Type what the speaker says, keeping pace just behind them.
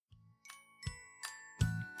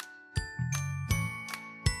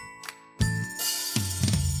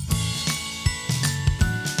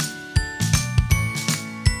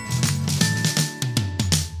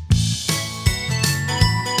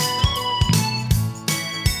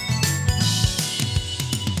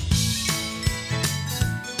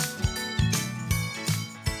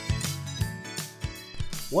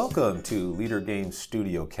Welcome to Leader Games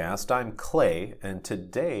Studio Cast. I'm Clay, and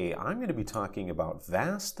today I'm going to be talking about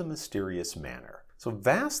Vast The Mysterious Manor. So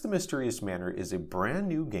Vast The Mysterious Manor is a brand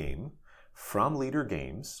new game from Leader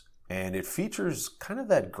Games, and it features kind of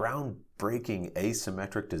that groundbreaking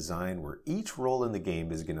asymmetric design where each role in the game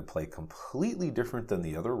is going to play completely different than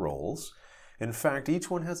the other roles. In fact, each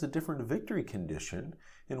one has a different victory condition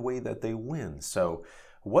in the way that they win. So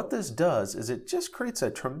what this does is it just creates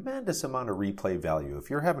a tremendous amount of replay value.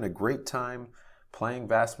 If you're having a great time playing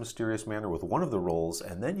Vast Mysterious Manor with one of the roles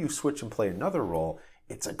and then you switch and play another role,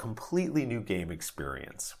 it's a completely new game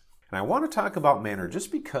experience. And I want to talk about Manor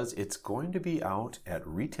just because it's going to be out at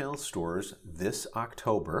retail stores this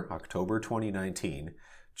October 2019,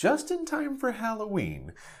 just in time for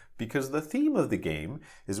Halloween. Because the theme of the game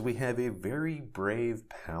is we have a very brave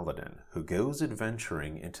paladin who goes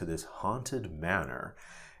adventuring into this haunted manor.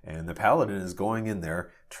 And the paladin is going in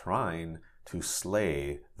there trying to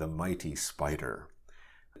slay the mighty spider.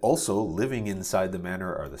 Also, living inside the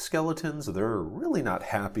manor are the skeletons. They're really not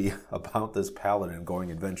happy about this paladin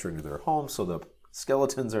going adventuring to their home, so the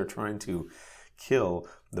skeletons are trying to kill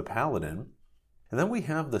the paladin. And then we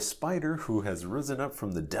have the spider who has risen up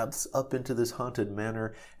from the depths up into this haunted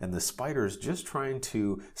manor, and the spider is just trying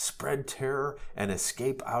to spread terror and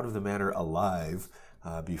escape out of the manor alive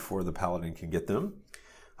before the paladin can get them.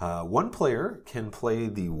 One player can play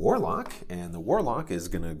the warlock, and the warlock is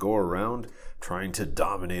going to go around trying to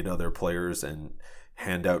dominate other players and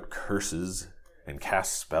hand out curses and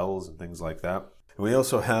cast spells and things like that. And we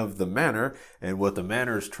also have the manor, and what the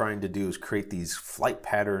manor is trying to do is create these flight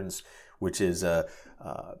patterns, which is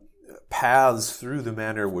paths through the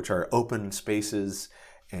manor, which are open spaces,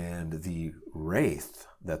 and the wraith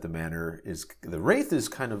that the manor is. The wraith is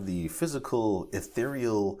kind of the physical,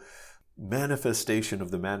 ethereal manifestation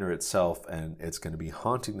of the manor itself, and it's going to be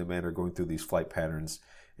haunting the manor, going through these flight patterns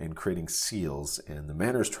and creating seals. And the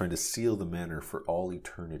manor is trying to seal the manor for all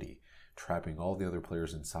eternity, trapping all the other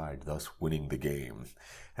players inside, thus winning the game.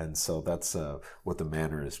 And so that's what the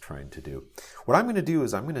manor is trying to do. What I'm going to do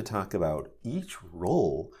is I'm going to talk about each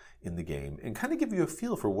role in the game and kind of give you a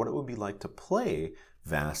feel for what it would be like to play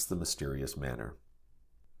Vast the Mysterious Manor.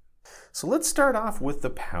 So let's start off with the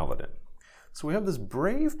paladin. So we have this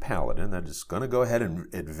brave paladin that is going to go ahead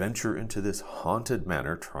and adventure into this haunted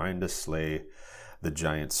manor, trying to slay the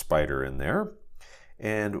giant spider in there.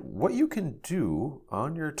 And what you can do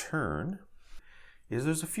on your turn is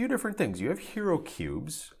there's a few different things. You have hero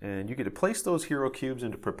cubes, and you get to place those hero cubes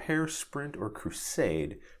into Prepare, Sprint, or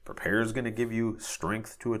Crusade. Prepare is going to give you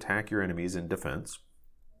strength to attack your enemies in defense.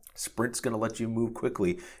 Sprint's going to let you move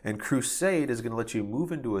quickly, and Crusade is going to let you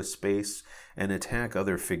move into a space and attack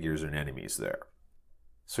other figures and enemies there.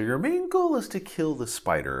 So your main goal is to kill the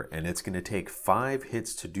spider, and it's going to take 5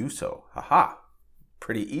 hits to do so. Haha!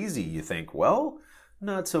 Pretty easy, you think. Well,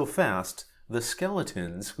 not so fast. The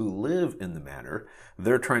skeletons who live in the manor,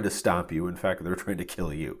 they're trying to stop you. In fact, they're trying to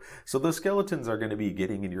kill you. So the skeletons are going to be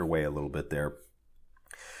getting in your way a little bit there.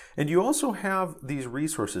 And you also have these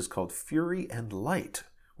resources called Fury and Light,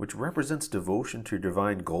 which represents devotion to your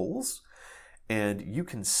divine goals. And you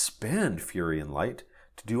can spend Fury and Light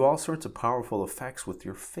to do all sorts of powerful effects with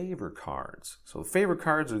your favor cards. So favor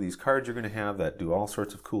cards are these cards you're going to have that do all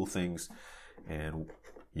sorts of cool things. And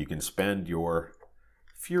you can spend your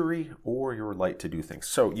Fury or your Light to do things.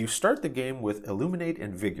 So you start the game with Illuminate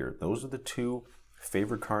and Vigor. Those are the 2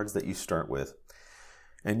 favor cards that you start with.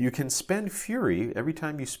 And you can spend Fury. Every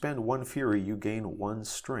time you spend 1 Fury, you gain 1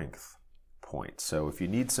 strength point. So if you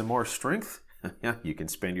need some more strength, yeah, you can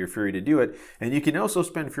spend your Fury to do it. And you can also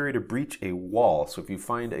spend Fury to breach a wall. So if you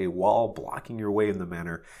find a wall blocking your way in the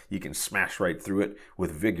manor, you can smash right through it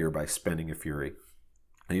with Vigor by spending a Fury.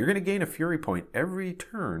 Now you're going to gain a Fury point every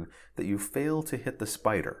turn that you fail to hit the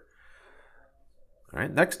spider. All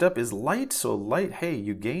right, next up is Light. So Light, hey,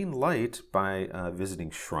 you gain Light by visiting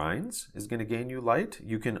shrines is going to gain you Light.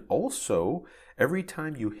 You can also, every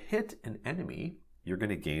time you hit an enemy, you're going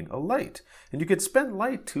to gain a Light. And you can spend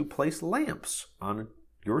Light to place lamps on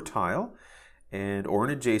your tile or an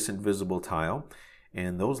adjacent visible tile.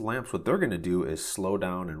 And those lamps, what they're going to do is slow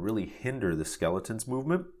down and really hinder the skeleton's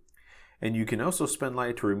movement. And you can also spend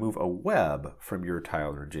Light to remove a web from your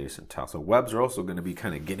tile or adjacent tile. So webs are also going to be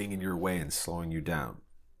kind of getting in your way and slowing you down.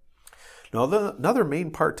 Now, another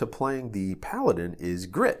main part to playing the Paladin is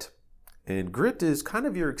Grit. And Grit is kind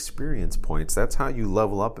of your experience points. That's how you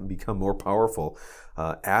level up and become more powerful.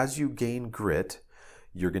 As you gain Grit,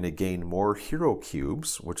 You're going to gain more hero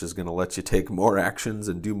cubes, which is going to let you take more actions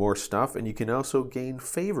and do more stuff. And you can also gain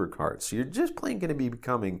favor cards. So you're just plain going to be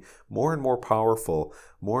becoming more and more powerful,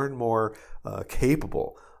 more and more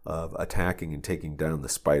capable of attacking and taking down the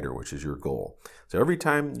spider, which is your goal. So every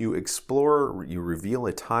time you explore, you reveal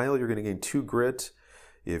a tile, you're going to gain 2 grit.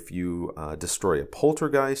 If you destroy a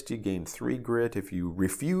poltergeist, you gain 3 grit. If you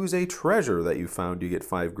refuse a treasure that you found, you get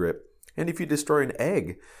 5 grit. And if you destroy an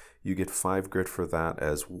egg, you get 5 grit for that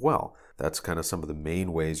as well. That's kind of some of the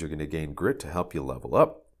main ways you're going to gain grit to help you level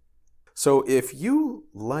up. So if you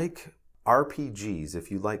like RPGs,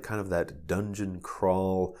 if you like kind of that dungeon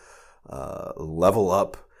crawl, level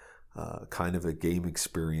up kind of a game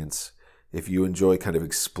experience, if you enjoy kind of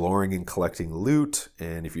exploring and collecting loot,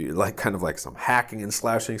 and if you like kind of like some hacking and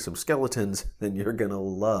slashing, some skeletons, then you're going to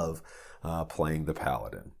love playing the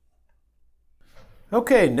Paladin.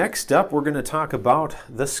 Okay, next up we're going to talk about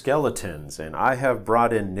the skeletons, and I have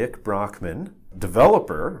brought in Nick Brachmann,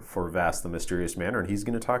 developer for Vast The Mysterious Manor, and he's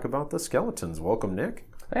going to talk about the skeletons. Welcome, Nick.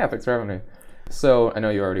 Yeah, thanks for having me. So I know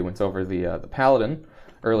you already went over the Paladin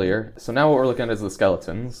earlier, so now what we're looking at is the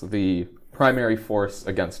skeletons, the primary force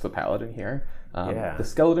against the Paladin here. The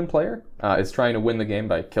skeleton player is trying to win the game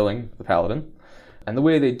by killing the Paladin, and the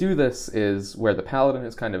way they do this is where the Paladin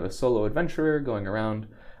is kind of a solo adventurer going around.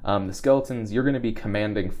 The skeletons, you're going to be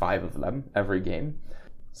commanding 5 of them every game.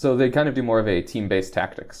 So they kind of do more of a team-based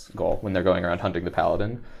tactics goal when they're going around hunting the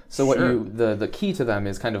Paladin. So what the key to them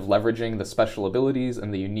is kind of leveraging the special abilities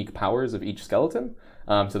and the unique powers of each skeleton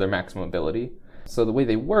to their maximum ability. So the way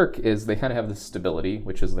they work is they kind of have this stability,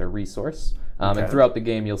 which is their resource. And throughout the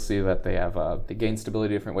game, you'll see that they have they gain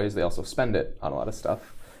stability different ways. They also spend it on a lot of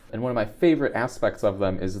stuff. And one of my favorite aspects of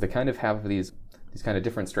them is they kind of have these kind of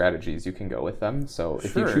different strategies you can go with them. So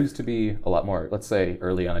if you choose to be a lot more, let's say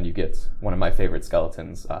early on you get one of my favorite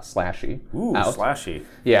skeletons, Slashy. Ooh, out. Slashy.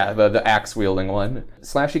 Yeah, the axe-wielding one.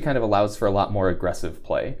 Slashy kind of allows for a lot more aggressive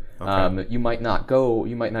play. Okay. You might not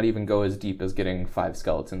even go as deep as getting 5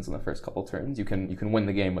 skeletons in the first couple turns. You can win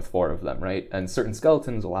the game with 4 of them, right? And certain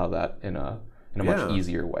skeletons allow that in a much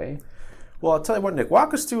easier way. Well, I'll tell you what, Nick,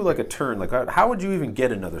 walk us through like a turn. Like, how would you even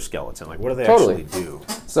get another skeleton? Like, what do they actually do?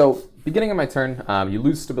 So, beginning of my turn, you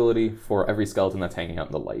lose stability for every skeleton that's hanging out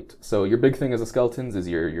in the light. So your big thing as a skeletons is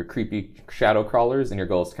your creepy shadow crawlers, and your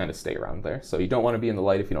goal is to kind of stay around there. So you don't want to be in the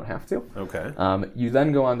light if you don't have to. Okay. You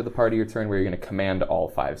then go on to the part of your turn where you're going to command all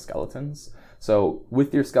 5 skeletons. So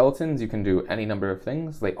with your skeletons, you can do any number of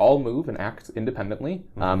things. They all move and act independently,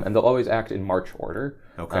 and they'll always act in march order.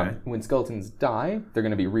 Okay. When skeletons die, they're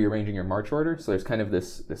going to be rearranging your march order. So there's kind of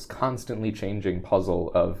this constantly changing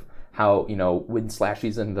puzzle of how, when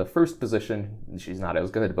Slashy's in the first position, she's not as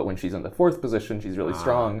good, but when she's in the 4th position, she's really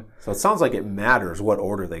strong. So it sounds like it matters what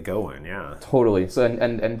order they go in, yeah. Totally. So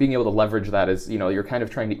and being able to leverage that is, you're kind of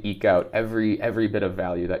trying to eke out every bit of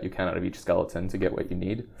value that you can out of each skeleton to get what you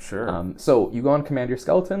need. Sure. So you go and command your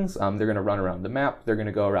skeletons. They're going to run around the map. They're going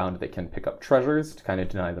to go around. They can pick up treasures to kind of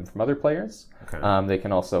deny them from other players. Okay. They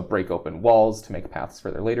can also break open walls to make paths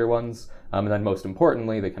for their later ones. And then most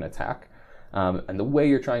importantly, they can attack. And the way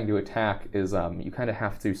you're trying to attack is you kind of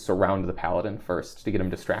have to surround the Paladin first to get him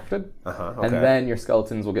distracted. Okay. And then your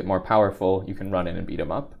skeletons will get more powerful. You can run in and beat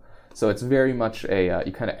him up. So it's very much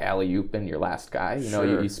you kind of alley-oop in your last guy.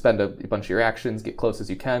 You spend a bunch of your actions, get close as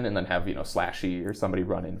you can, and then have, Slashy or somebody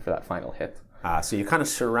run in for that final hit. So you kind of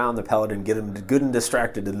surround the Paladin, get him good and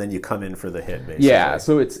distracted, and then you come in for the hit, basically. Yeah,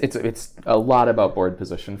 so it's a lot about board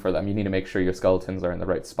position for them. You need to make sure your skeletons are in the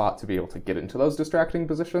right spot to be able to get into those distracting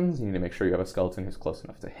positions. You need to make sure you have a skeleton who's close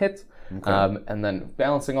enough to hit. Okay. And then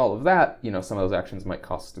balancing all of that, some of those actions might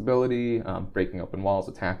cost stability, breaking open walls,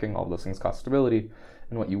 attacking, all of those things cost stability.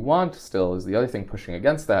 And what you want still is the other thing pushing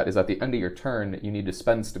against that is at the end of your turn, you need to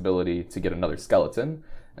spend stability to get another skeleton.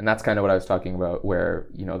 And that's kind of what I was talking about, where,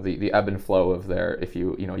 the ebb and flow of if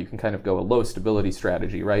you can kind of go a low stability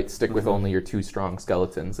strategy, right? Stick with only your 2 strong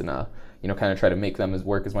skeletons and, kind of try to make them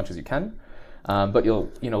work as much as you can. But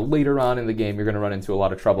later on in the game, you're going to run into a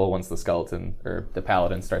lot of trouble once the skeleton or the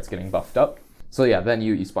Paladin starts getting buffed up. So yeah, then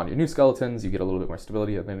you spawn your new skeletons, you get a little bit more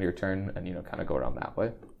stability at the end of your turn, and, kind of go around that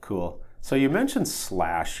way. Cool. So you mentioned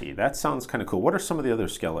Slashy. That sounds kind of cool. What are some of the other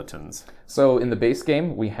skeletons? So in the base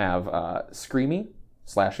game, we have Screamy,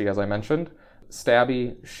 Slashy, as I mentioned,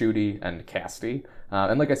 Stabby, Shooty, and Casty.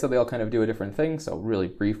 And like I said, they all kind of do a different thing, so really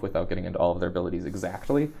brief without getting into all of their abilities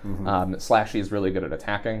exactly. Slashy is really good at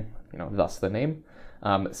attacking, thus the name.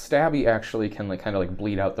 Stabby actually can kind of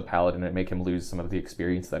bleed out the Paladin and make him lose some of the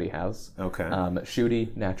experience that he has. Okay.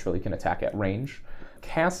 Shooty naturally can attack at range.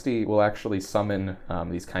 Casty will actually summon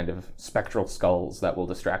these kind of spectral skulls that will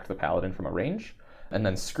distract the Paladin from a range. And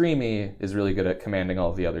then Screamy is really good at commanding all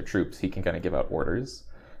of the other troops. He can kind of give out orders.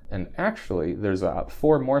 And actually, there's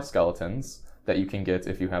 4 more skeletons that you can get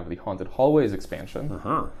if you have the Haunted Hallways expansion.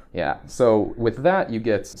 Uh-huh. Yeah, so with that, you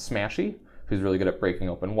get Smashy, who's really good at breaking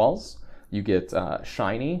open walls. You get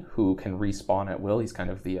Shiny, who can respawn at will. He's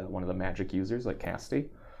kind of the one of the magic users, like Casty.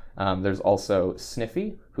 There's also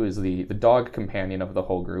Sniffy, who is the dog companion of the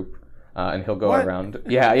whole group. And he'll go around.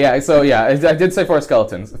 Yeah. So I did say 4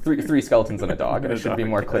 skeletons, three skeletons and a dog. And it should be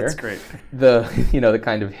more clear. That's great. The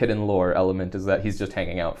kind of hidden lore element is that he's just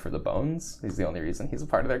hanging out for the bones. He's the only reason he's a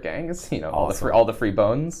part of their gang. Is Awesome. all the free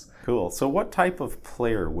bones. Cool. So what type of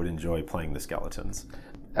player would enjoy playing the skeletons?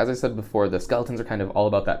 As I said before, the skeletons are kind of all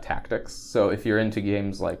about that tactics. So if you're into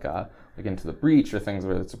games like Into the Breach or things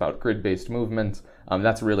where it's about grid-based movement,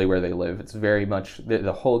 that's really where they live. It's very much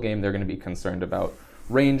the whole game. They're going to be concerned about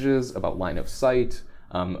ranges, about line of sight,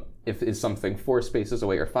 if is something 4 spaces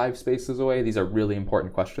away or 5 spaces away. These are really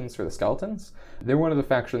important questions for the skeletons. They're one of the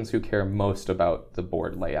factions who care most about the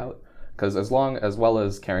board layout, because as well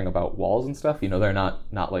as caring about walls and stuff, they're not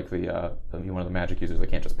like one of the magic users. They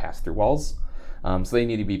can't just pass through walls, so they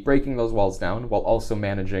need to be breaking those walls down while also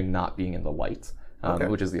managing not being in the light.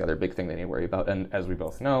 Which is the other big thing they need to worry about. And as we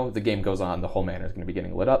both know, the game goes on, the whole manor is going to be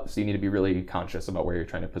getting lit up, so you need to be really conscious about where you're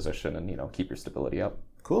trying to position and, keep your stability up.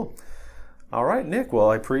 Cool. All right, Nick.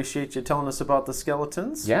 Well, I appreciate you telling us about the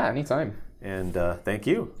skeletons. Yeah, anytime. And thank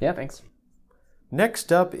you. Yeah, thanks.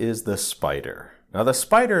 Next up is the spider. Now, the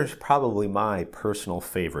spider is probably my personal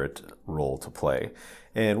favorite role to play.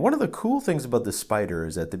 And one of the cool things about the spider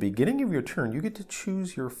is at the beginning of your turn, you get to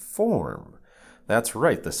choose your form. That's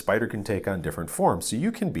right, the spider can take on different forms. So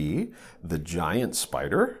you can be the giant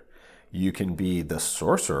spider, you can be the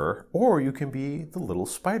sorcerer, or you can be the little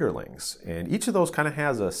spiderlings. And each of those kind of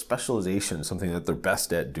has a specialization, something that they're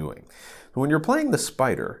best at doing. When you're playing the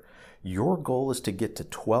spider, your goal is to get to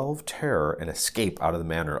 12 terror and escape out of the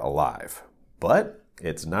manor alive. But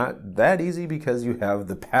it's not that easy because you have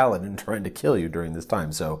the paladin trying to kill you during this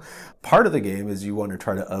time. So part of the game is you want to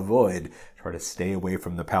try to stay away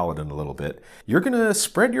from the paladin a little bit. You're going to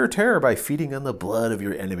spread your terror by feeding on the blood of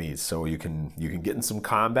your enemies. So you can get in some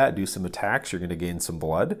combat, do some attacks, you're going to gain some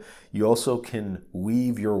blood. You also can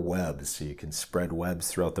weave your webs, so you can spread webs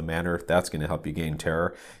throughout the manor. That's going to help you gain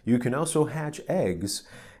terror. You can also hatch eggs.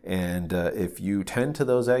 And if you tend to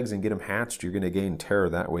those eggs and get them hatched, you're going to gain terror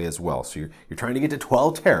that way as well. So you're trying to get to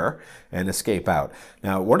 12 terror and escape out.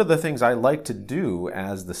 Now, one of the things I like to do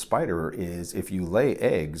as the spider is if you lay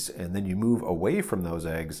eggs and then you move away from those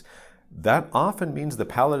eggs, that often means the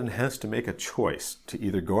paladin has to make a choice to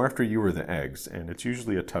either go after you or the eggs. And it's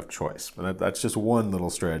usually a tough choice. But that's just one little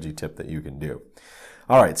strategy tip that you can do.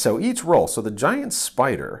 All right, so each roll. So the giant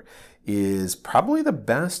spider is probably the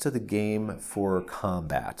best of the game for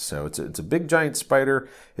combat. So it's a big giant spider.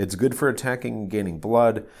 It's good for attacking and gaining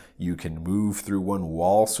blood. You can move through one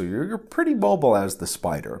wall, so you're pretty mobile as the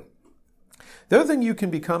spider. The other thing you can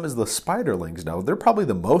become is the spiderlings. Now, they're probably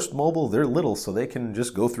the most mobile. They're little, so they can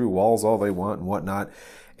just go through walls all they want and whatnot.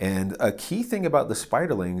 And a key thing about the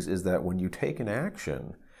spiderlings is that when you take an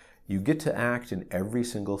action, you get to act in every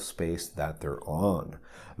single space that they're on.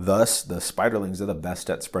 Thus, the spiderlings are the best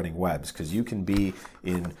at spreading webs because you can be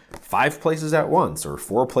in 5 places at once or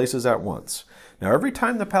 4 places at once. Now, every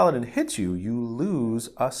time the paladin hits you, you lose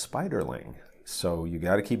a spiderling. So you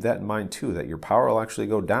got to keep that in mind too, that your power will actually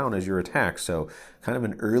go down as you attack. So kind of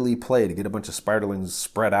an early play to get a bunch of spiderlings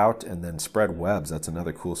spread out and then spread webs. That's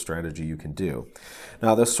another cool strategy you can do.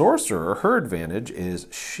 Now the sorcerer, her advantage is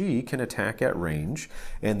she can attack at range.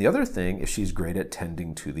 And the other thing is she's great at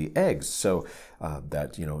tending to the eggs. So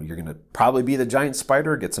you're going to probably be the giant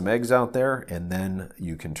spider, get some eggs out there, and then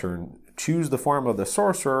you can choose the form of the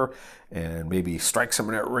sorcerer and maybe strike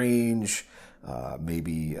someone at range.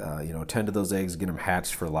 Tend to those eggs, get them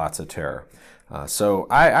hatched for lots of terror. So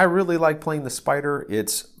I really like playing the spider.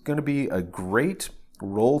 It's going to be a great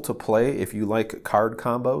role to play if you like card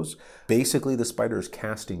combos. Basically, the spider is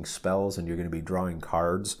casting spells and you're going to be drawing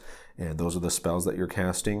cards, and those are the spells that you're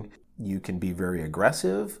casting. You can be very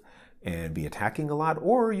aggressive and be attacking a lot,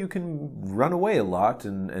 or you can run away a lot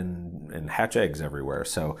and hatch eggs everywhere.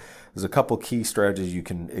 So there's a couple key strategies you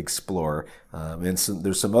can explore, and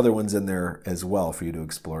there's some other ones in there as well for you to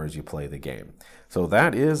explore as you play the game. So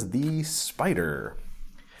that is the spider.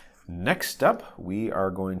 Next up, we are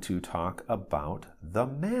going to talk about the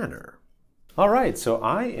manor. All right, so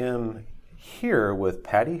I am here with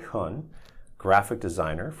Pati Hyun, graphic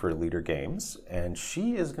designer for Leader Games, and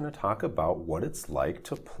she is going to talk about what it's like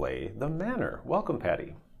to play the manor. Welcome,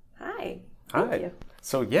 Pati. Hi. Hi. Thank you.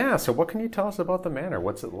 So what can you tell us about the manor?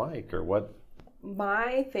 What's it like, or what?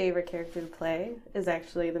 My favorite character to play is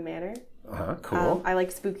actually the manor. Cool. I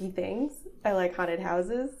like spooky things. I like haunted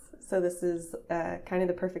houses. So this is kind of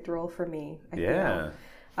the perfect role for me, I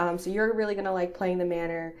feel. So you're really going to like playing the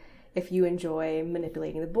manor. if you enjoy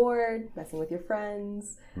manipulating the board, messing with your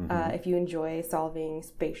friends, if you enjoy solving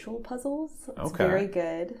spatial puzzles, it's very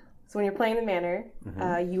good. So when you're playing the manor,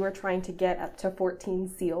 you are trying to get up to 14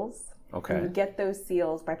 seals. Okay. And you get those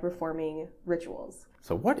seals by performing rituals.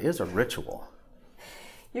 So what is a ritual?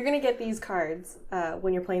 You're going to get these cards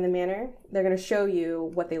when you're playing the manor. They're going to show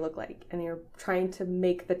you what they look like. And you're trying to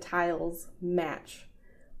make the tiles match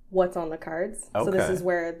what's on the cards. Okay. So this is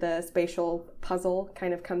where the spatial puzzle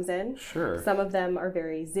kind of comes in. Sure. Some of them are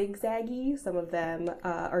very zigzaggy. Some of them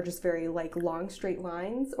are just very like long straight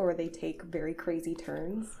lines, or they take very crazy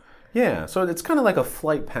turns. Yeah, so it's kind of like a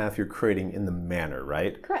flight path you're creating in the manor,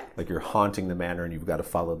 right? Correct. Like you're haunting the manor and you've got to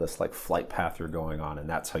follow this like flight path you're going on, and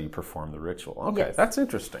that's how you perform the ritual. Okay, Yes. That's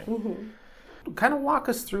interesting. Kind of walk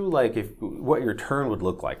us through like what your turn would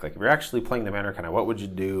look like. Like if you're actually playing the manor, kind of what would you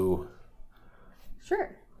do?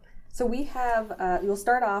 Sure. So we have, you'll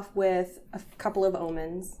start off with a couple of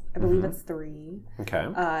omens. I believe it's 3. Okay.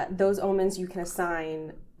 Those omens you can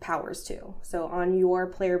assign powers to. So on your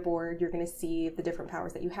player board, you're going to see the different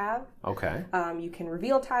powers that you have. Okay. You can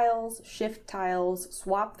reveal tiles, shift tiles,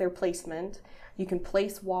 swap their placement. You can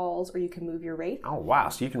place walls, or you can move your wraith. Oh, wow.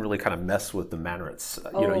 So you can really kind of mess with the manor.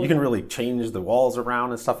 You can really change the walls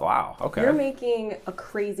around and stuff. Wow. Okay. You're making a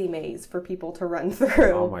crazy maze for people to run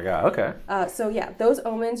through. Oh my God. Okay. So yeah, those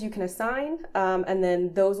omens you can assign, and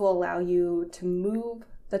then those will allow you to move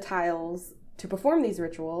the tiles to perform these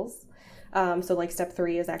rituals. So like step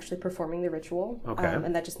 3 is actually performing the ritual. Okay.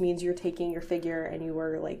 And that just means you're taking your figure and you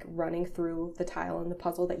are like running through the tile in the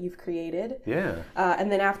puzzle that you've created. Yeah. And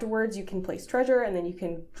then afterwards you can place treasure, and then you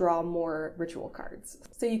can draw more ritual cards.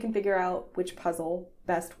 So you can figure out which puzzle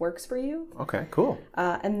best works for you. Okay, cool.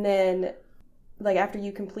 And then like after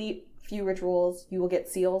you complete a few rituals, you will get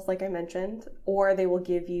seals like I mentioned, or they will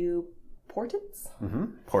give you portents.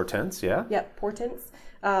 Portents, yeah. Yep, portents.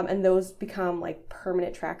 And those become like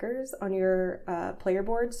permanent trackers on your player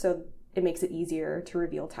board, so it makes it easier to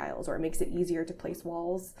reveal tiles, or it makes it easier to place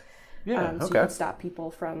walls. Yeah, So you can stop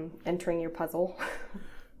people from entering your puzzle.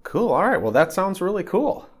 Cool. All right. Well, that sounds really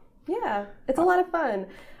cool. Yeah, it's a lot of fun.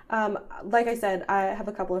 Like I said, I have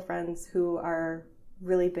a couple of friends who are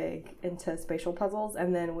really big into spatial puzzles,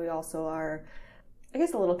 and then we also are, I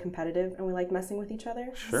guess, a little competitive, and we like messing with each other.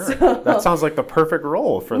 Sure. So, That sounds like the perfect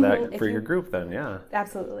role for your group then, yeah.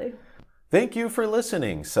 absolutely. Thank you for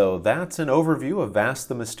listening. So that's an overview of Vast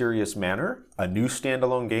The Mysterious Manor, a new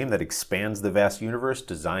standalone game that expands the vast universe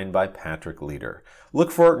designed by Patrick Leader. Look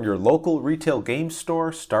for it in your local retail game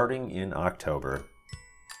store starting in October.